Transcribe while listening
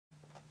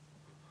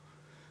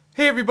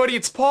Hey everybody,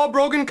 it's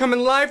Brogan coming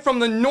live from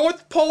the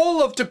North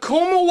Pole of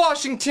Tacoma,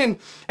 Washington,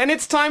 and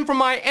it's time for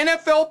my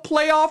NFL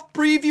playoff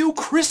preview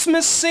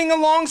Christmas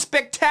sing-along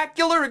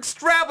spectacular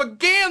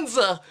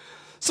extravaganza.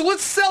 So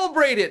let's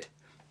celebrate it.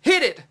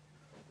 Hit it.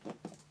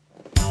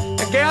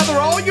 Now gather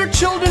all your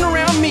children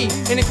around me,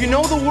 and if you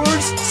know the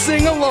words,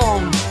 sing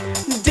along.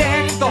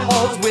 Deck the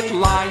halls with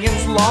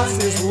lions'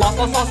 losses, loss,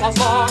 loss, loss, loss,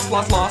 loss,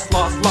 loss, loss,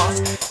 loss,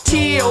 loss.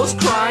 T.O.'s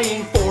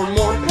crying for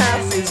more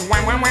passes,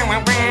 wah, wah, wah,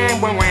 wah, wah,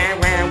 wah, wah,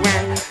 wah,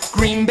 wah.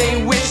 Green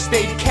Bay wish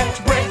they'd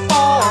kept Brett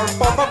Favre,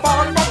 far, far,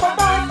 far, far,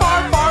 far,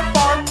 far, far,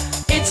 far.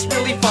 It's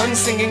really fun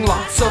singing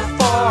lots of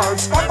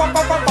fars, far, far,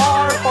 far, far,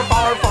 far, far,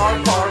 far,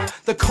 far, far.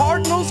 The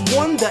Cardinals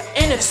won the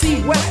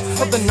NFC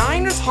West, of the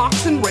Niners,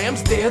 Hawks, and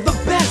Rams, they're the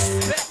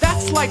best.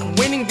 That's like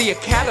winning the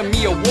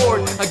Academy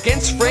Award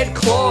against Fred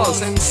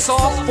Claus and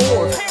Saw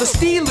 4. The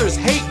Steelers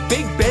hate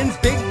Big Ben's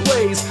big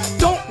plays.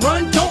 Don't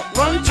run,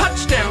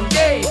 touchdown,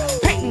 yay!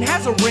 Peyton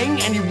has a ring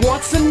and he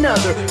wants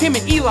another. Him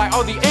and Eli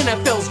are the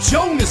NFL's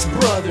Jonas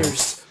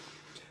Brothers.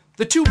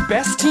 The two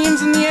best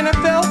teams in the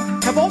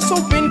NFL have also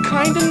been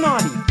kinda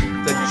naughty.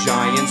 The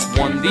Giants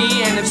won the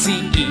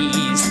NFC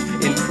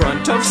East in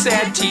front of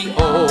sad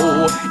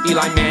T.O.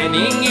 Eli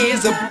Manning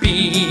is a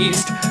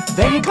beast.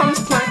 Then comes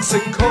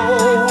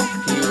Plaxico.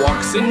 He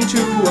walks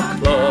into a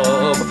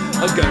club,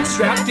 a gun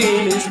strapped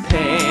in his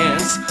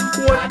pants.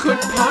 What could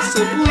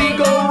possibly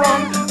go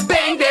wrong?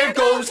 Bang, there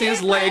goes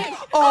his leg.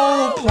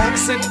 Oh,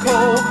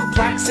 Plaxico,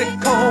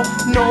 Plaxico,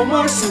 no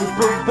more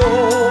Super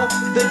Bowl.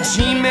 The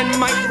G-Men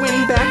might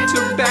win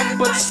back-to-back,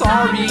 but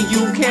sorry,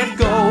 you can't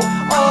go.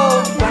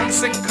 Oh,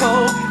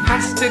 Plaxico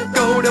has to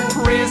go to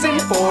prison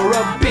for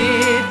a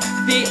bit.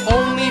 The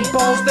only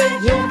balls that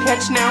he'll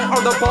catch now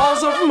are the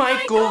balls of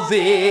Michael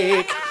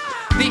Vick.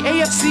 The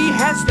AFC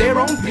has their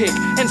own pick,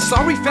 and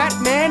sorry fat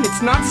man,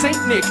 it's not St.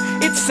 Nick,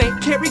 it's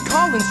St. Kerry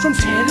Collins from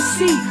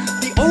Tennessee,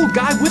 the old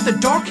guy with a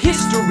dark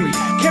history.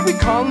 Kerry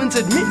Collins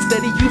admits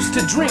that he used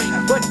to drink,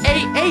 but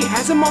AA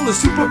has him on the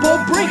Super Bowl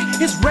brink.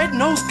 His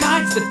red-nosed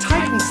guide's the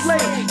Titan sleigh.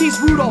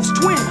 He's Rudolph's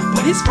twin,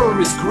 but his fur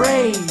is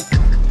gray.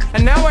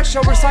 And now I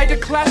shall recite a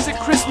classic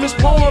Christmas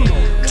poem,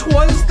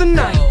 'Twas the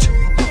night.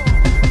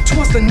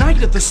 'Twas the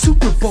night of the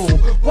Super Bowl.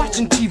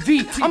 Watching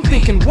TV, I'm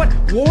thinking, what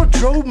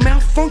wardrobe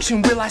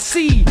malfunction will I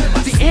see?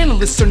 The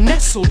analysts are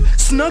nestled,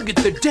 snug at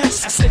their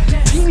desks.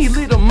 Teeny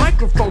little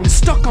microphone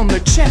stuck on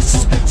their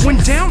chests. When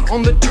down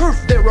on the turf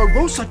there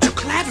arose such a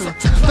clatter.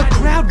 The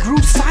crowd grew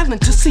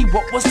silent to see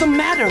what was the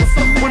matter.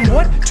 When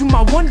what to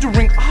my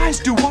wondering eyes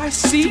do I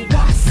see?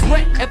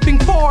 Brett effing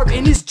Favre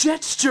in his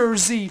Jets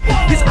jersey.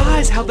 His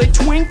eyes, how they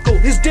twinkle,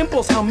 his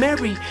dimples, how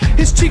merry.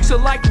 His cheeks are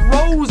like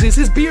roses,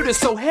 his beard is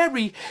so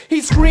hairy.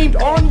 He screamed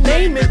on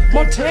Name It,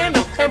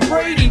 Montana and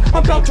Brady,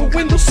 about to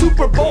win the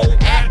Super Bowl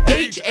at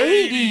age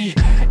 80.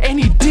 And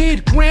he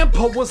did.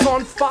 Grandpa was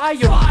on fire.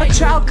 A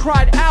child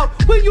cried out,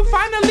 will you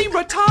finally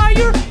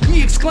retire?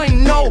 He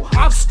exclaimed, no,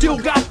 I've still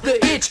got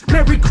the itch.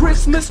 Merry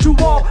Christmas to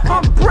all,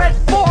 I'm Brett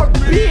Favre,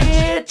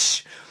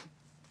 bitch.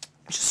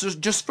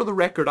 Just for the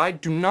record, I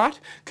do not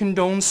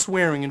condone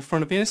swearing in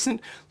front of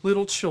innocent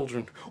little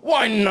children.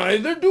 Why,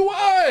 neither do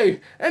I!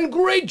 And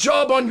great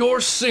job on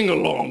your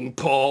sing-along,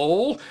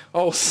 Paul.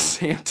 Oh,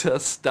 Santa,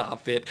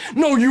 stop it.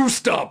 No, you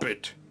stop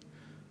it.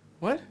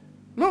 What?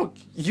 No,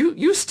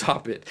 you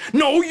stop it.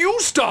 No, you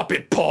stop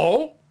it,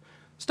 Paul.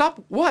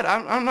 Stop what?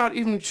 I'm not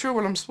even sure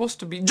what I'm supposed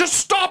to be. Just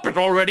stop it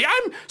already.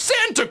 I'm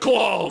Santa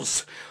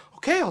Claus.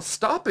 Okay, I'll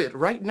stop it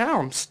right now.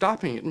 I'm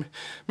stopping it.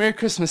 Merry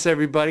Christmas,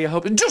 everybody. I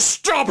hope it... Just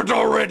stop it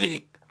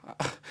already!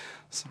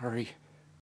 Sorry.